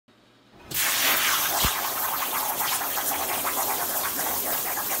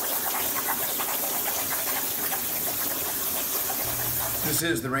This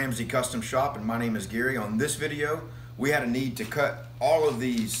is the Ramsey Custom Shop, and my name is Gary. On this video, we had a need to cut all of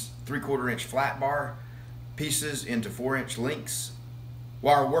these 3/4 inch flat bar pieces into 4-inch lengths.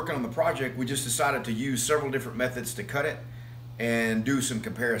 While we're working on the project, we just decided to use several different methods to cut it and do some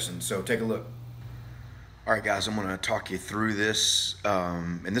comparisons. So take a look. All right, guys, I'm going to talk you through this,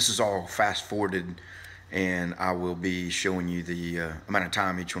 and this is all fast forwarded, and I will be showing you the amount of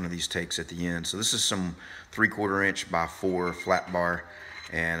time each one of these takes at the end. So this is some 3/4 inch by 4 flat bar,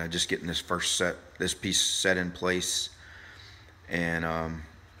 and just getting this piece set in place, and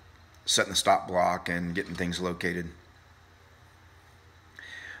setting the stop block and getting things located.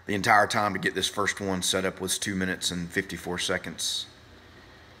 The entire time to get this first one set up was 2 minutes and 54 seconds.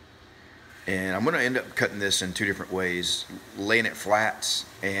 And I'm going to end up cutting this in two different ways, laying it flat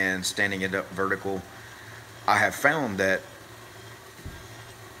and standing it up vertical. I have found that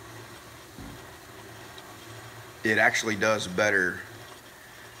it actually does better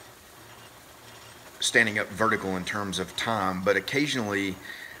standing up vertical in terms of time, but occasionally,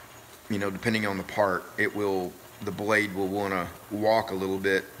 you know, depending on the part, the blade will want to walk a little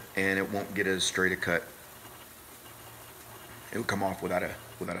bit and it won't get as straight a cut. It'll come off without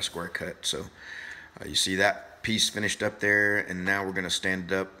a square cut. So you see that piece finished up there, and now we're going to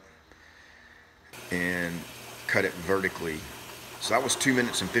stand it up and cut it vertically. So that was 2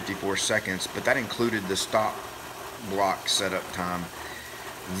 minutes and 54 seconds, but that included the stop block setup time.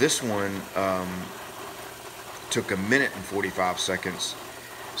 This one took 1 minute and 45 seconds.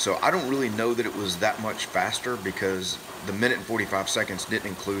 So I don't really know that it was that much faster, because the 1 minute and 45 seconds didn't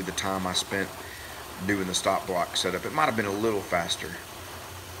include the time I spent doing the stop block setup. It might have been a little faster.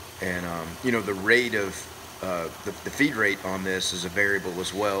 And you know, the rate of the feed rate on this is a variable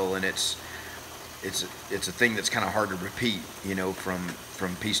as well, and it's a thing that's kind of hard to repeat, you know,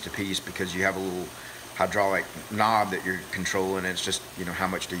 from piece to piece, because you have a little hydraulic knob that you're controlling. It's just, you know, how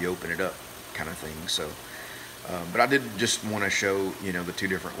much do you open it up kind of thing. So but I did just want to show, you know, the two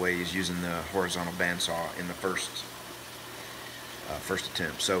different ways using the horizontal bandsaw in the first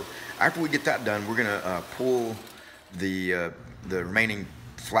attempt. So after we get that done, we're gonna pull the remaining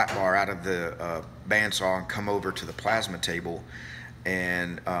flat bar out of the bandsaw and come over to the plasma table.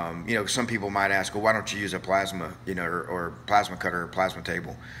 And you know, some people might ask, well, why don't you use a plasma, you know, or plasma cutter or plasma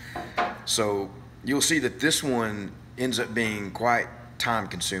table? So you'll see that this one ends up being quite time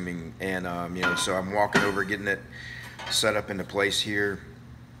consuming, and you know, so I'm walking over, getting it set up into place here,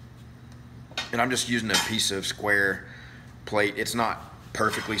 and I'm just using a piece of square plate. It's not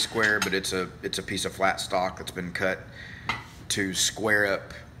perfectly square, but it's a piece of flat stock that's been cut to square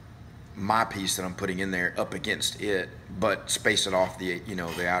up my piece that I'm putting in there up against it, but space it off the, you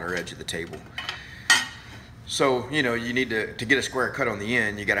know, the outer edge of the table. So, you know, you need to get a square cut on the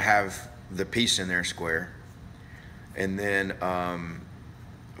end, you got to have the piece in there square. And then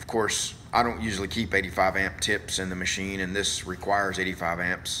of course, I don't usually keep 85 amp tips in the machine, and this requires 85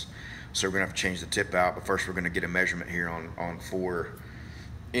 amps, so we're gonna have to change the tip out. But first we're gonna get a measurement here on 4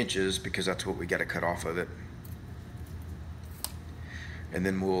 inches, because that's what we got to cut off of it. And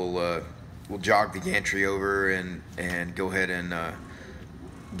then we'll jog the gantry over and go ahead and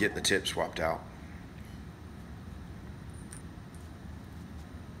get the tip swapped out.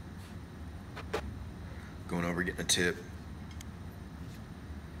 Going over, getting a tip.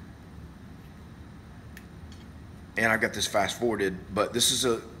 And I've got this fast forwarded, but this is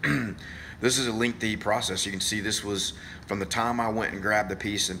a this is a lengthy process. You can see this was from the time I went and grabbed the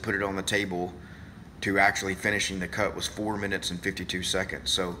piece and put it on the table to actually finishing the cut was 4 minutes and 52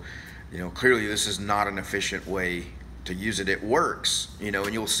 seconds. So, you know, clearly this is not an efficient way to use it. It works, you know,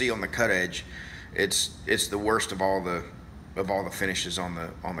 and you'll see on the cut edge, it's the worst of all the finishes on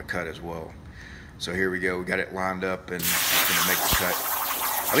the cut as well. So here we go. We got it lined up and just gonna make the cut.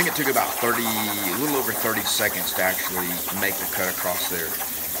 I think it took about a little over 30 seconds to actually make the cut across there.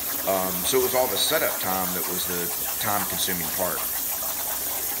 So it was all the setup time that was the time-consuming part.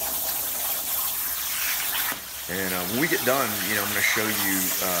 And when we get done, you know, I'm going to show you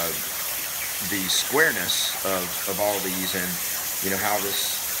the squareness of all these, and you know, how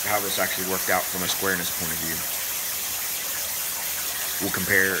this actually worked out from a squareness point of view. We'll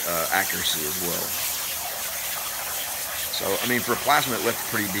compare accuracy as well. So, I mean, for a plasma, it left a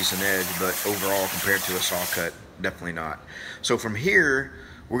pretty decent edge, but overall, compared to a saw cut, definitely not. So from here,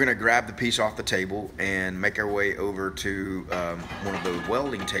 we're going to grab the piece off the table and make our way over to one of the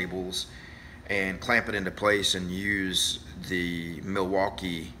welding tables and clamp it into place and use the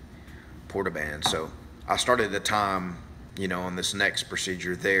Milwaukee portaband. So I started the time, you know, on this next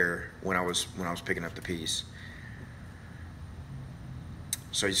procedure there when I was picking up the piece.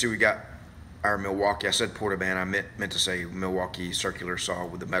 So you see we got our Milwaukee, I said Portaband, I meant to say Milwaukee circular saw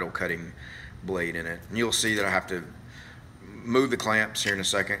with the metal cutting blade in it. And you'll see that I have to move the clamps here in a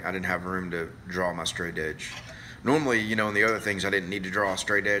second. I didn't have room to draw my straight edge. Normally, you know, in the other things I didn't need to draw a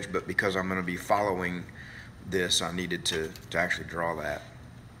straight edge, but because I'm going to be following this, I needed to actually draw that.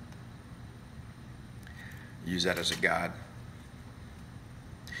 Use that as a guide.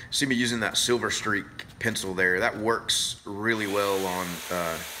 See me using that Silver Streak pencil there. That works really well on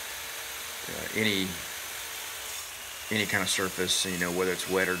any kind of surface, you know, whether it's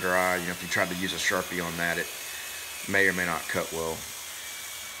wet or dry. You know, if you tried to use a Sharpie on that, it may or may not cut well.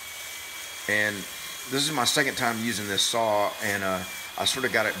 And this is my second time using this saw, and I sort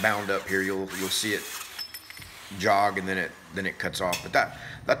of got it bound up here. You'll see it jog, and then it cuts off. But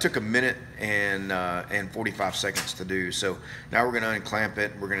that took a minute and 45 seconds to do. So now we're going to unclamp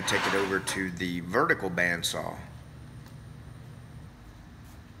it. We're going to take it over to the vertical bandsaw.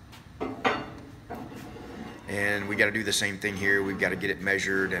 And we got to do the same thing here. We've got to get it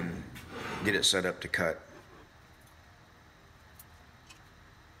measured and get it set up to cut.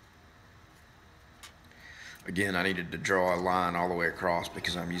 Again, I needed to draw a line all the way across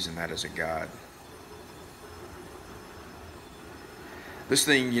because I'm using that as a guide. This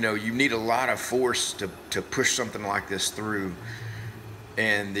thing, you know, you need a lot of force to push something like this through.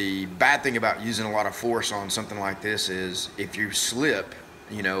 And the bad thing about using a lot of force on something like this is if you slip,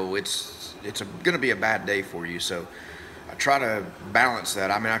 you know, it's going to be a bad day for you. So I try to balance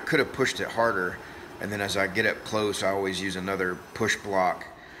that. I mean, I could have pushed it harder, and then as I get up close, I always use another push block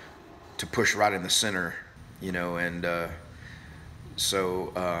to push right in the center, you know. And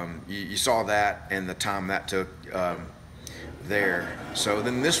you saw that and the time that took there. So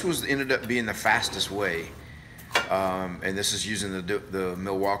then this ended up being the fastest way, and this is using the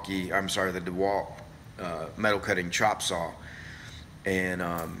Milwaukee, I'm sorry, the DeWalt metal cutting chop saw. And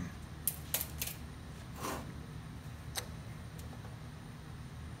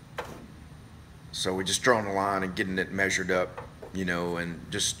so we're just drawing a line and getting it measured up, you know, and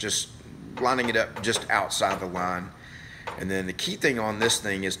just lining it up just outside the line. And then the key thing on this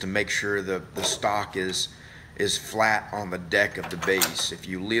thing is to make sure the stock is flat on the deck of the base. If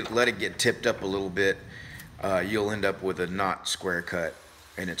you let it get tipped up a little bit, you'll end up with a not square cut,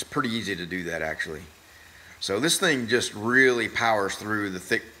 and it's pretty easy to do that actually. So this thing just really powers through the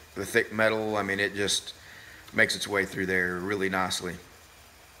thick metal. I mean, it just makes its way through there really nicely.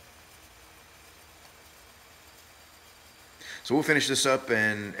 So we'll finish this up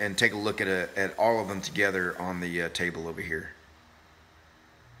and take a look at all of them together on the table over here.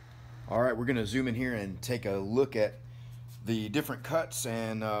 All right, we're going to zoom in here and take a look at the different cuts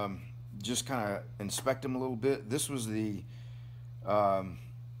and just kind of inspect them a little bit. This was the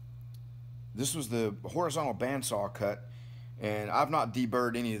horizontal bandsaw cut, and I've not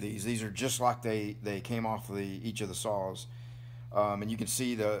deburred any of these. These are just like they came off each of the saws. And you can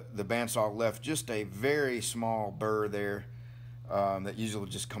see the bandsaw left just a very small burr there that usually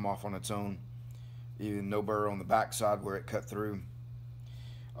would just come off on its own. Even no burr on the back side where it cut through.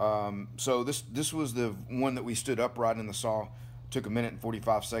 So this was the one that we stood upright in the saw. Took a minute and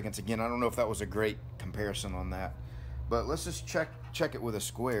 45 seconds. Again, I don't know if that was a great comparison on that, but let's just check it with a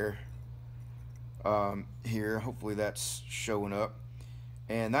square here. Hopefully that's showing up,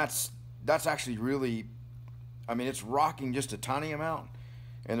 and that's actually really, I mean, it's rocking just a tiny amount,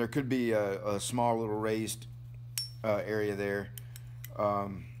 and there could be a small little raised area there,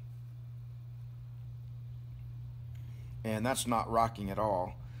 and that's not rocking at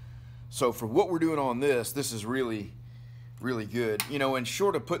all. So for what we're doing on this is really good, you know. And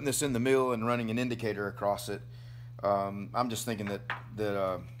short of putting this in the mill and running an indicator across it, I'm just thinking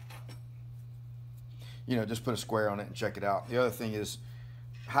that you know, just put a square on it and check it out. The other thing is,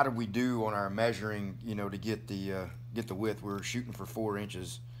 how did we do on our measuring, you know, to get the width? We were shooting for 4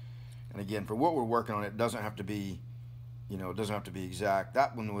 inches, and again, for what we're working on, it doesn't have to be, you know, it doesn't have to be exact.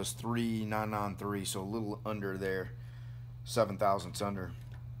 That one was 3,993, so a little under there, 7 thousandths under.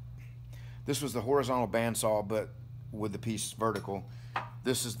 This was the horizontal bandsaw, but with the piece vertical.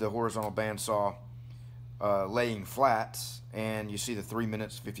 This is the horizontal bandsaw laying flat, and you see the 3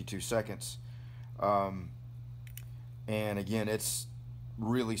 minutes 52 seconds. And again, it's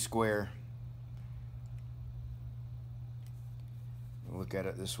really square. Look at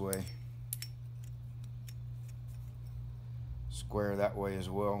it this way. Square that way as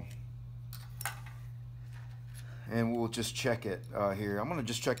well. And we'll just check it here. I'm going to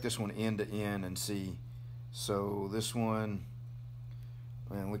just check this one end to end and see. So this one,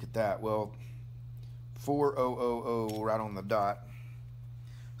 and look at that. Well, 4000 right on the dot.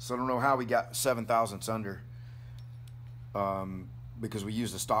 So I don't know how we got 7 thousandths under. because we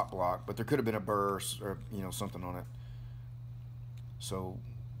used a stop block, but there could have been a burr or something on it. So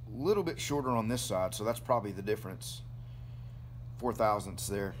a little bit shorter on this side, so that's probably the difference. 4 thousandths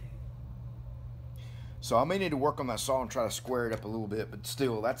there. So I may need to work on that saw and try to square it up a little bit, but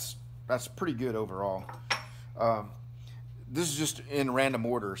still, that's pretty good overall. This is just in random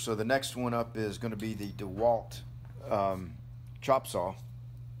order. So the next one up is going to be the DeWalt chop saw,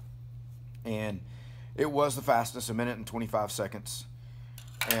 and it was the fastest, 1 minute and 25 seconds.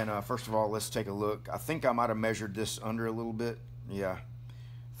 And first of all, let's take a look. I think I might have measured this under a little bit. Yeah.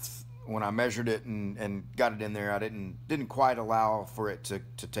 When I measured it and got it in there, I didn't quite allow for it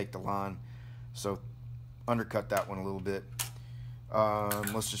to take the line, so undercut that one a little bit.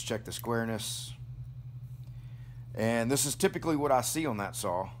 Let's just check the squareness. And this is typically what I see on that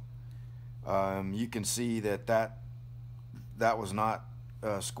saw. You can see that was not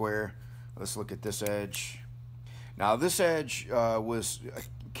square. Let's look at this edge. Now this edge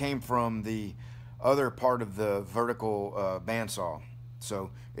came from the other part of the vertical bandsaw, so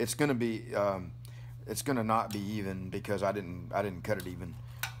it's going to be it's going to not be even because I didn't cut it even.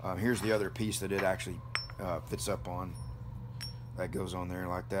 Here's the other piece that it actually fits up on. That goes on there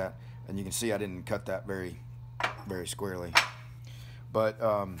like that, and you can see I didn't cut that very squarely, but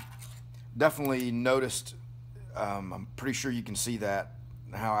definitely noticed. I'm pretty sure you can see that,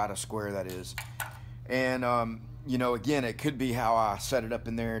 how out of square that is. And again, it could be how I set it up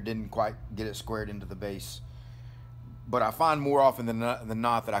in there, didn't quite get it squared into the base. But I find more often than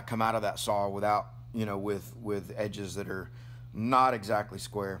not that I come out of that saw without, with edges that are not exactly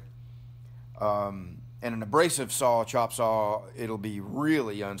square. And an abrasive saw, chop saw, it'll be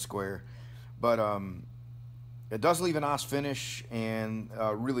really unsquare, but it does leave a nice finish and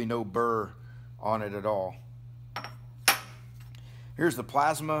really no burr on it at all. Here's the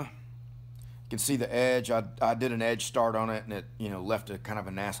plasma. You can see the edge. I did an edge start on it, and it left a kind of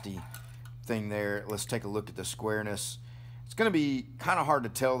a nasty thing there. Let's take a look at the squareness. It's going to be kind of hard to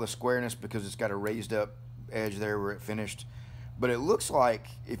tell the squareness because it's got a raised up edge there where it finished. But it looks like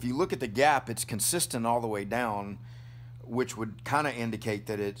if you look at the gap, it's consistent all the way down, which would kind of indicate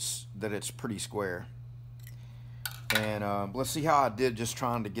that it's pretty square. And let's see how I did just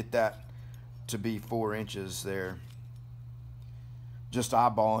trying to get that to be 4 inches there. Just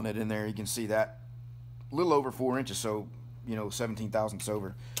eyeballing it in there, you can see that a little over 4 inches, so 17 thousandths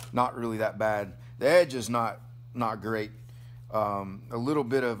over. Not really that bad. The edge is not great. A little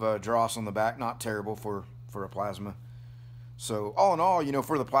bit of dross on the back, not terrible for a plasma. So all in all,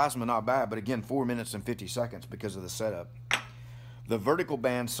 for the plasma, not bad. But again, 4 minutes and 50 seconds because of the setup. The vertical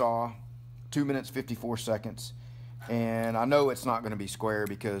bandsaw, 2 minutes 54 seconds. And I know it's not going to be square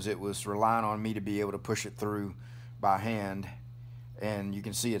because it was relying on me to be able to push it through by hand. And you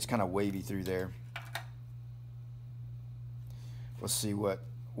can see it's kind of wavy through there. Let's see what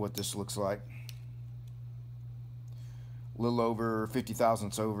this looks like. A little over 50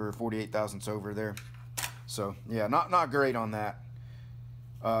 thousandths over, 48 thousandths over there. So yeah, not great on that.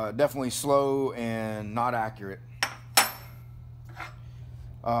 Definitely slow and not accurate.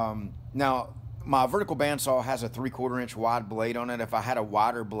 Now my vertical bandsaw has a 3/4 inch wide blade on it. If I had a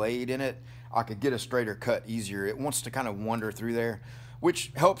wider blade in it, I could get a straighter cut easier. It wants to kind of wander through there,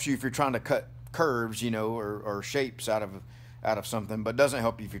 which helps you if you're trying to cut curves, or shapes out of something, but doesn't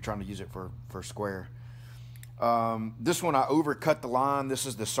help you if you're trying to use it for square. This one I overcut the line. This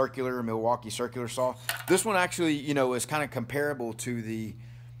is the circular Milwaukee circular saw. This one actually, is kind of comparable to the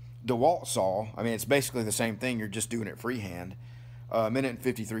DeWalt saw. I mean, it's basically the same thing. You're just doing it freehand. 1 minute and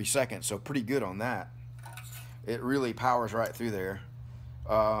 53 seconds, so pretty good on that. It really powers right through there.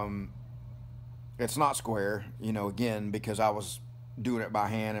 It's not square, again, because I was doing it by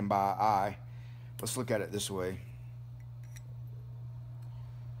hand and by eye. Let's look at it this way.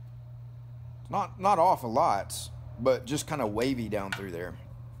 Not off a lot, but just kind of wavy down through there.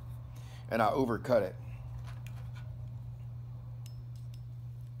 And I overcut it.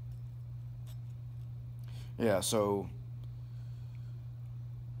 Yeah, so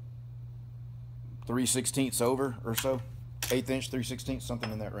 3/16 over or so. 1/8 inch, 3/16,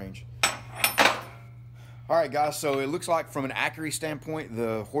 something in that range. All right, guys, so it looks like from an accuracy standpoint,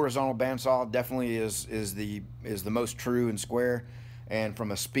 the horizontal bandsaw definitely is the most true and square. And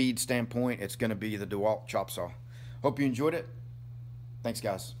from a speed standpoint, it's going to be the DeWalt chop saw. Hope you enjoyed it. Thanks,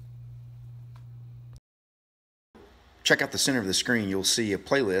 guys. Check out the center of the screen. You'll see a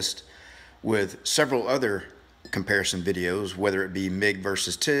playlist with several other comparison videos, whether it be MIG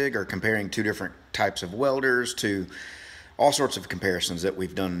versus TIG or comparing two different types of welders, to all sorts of comparisons that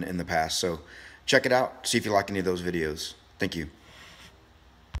we've done in the past. So check it out. See if you like any of those videos. Thank you.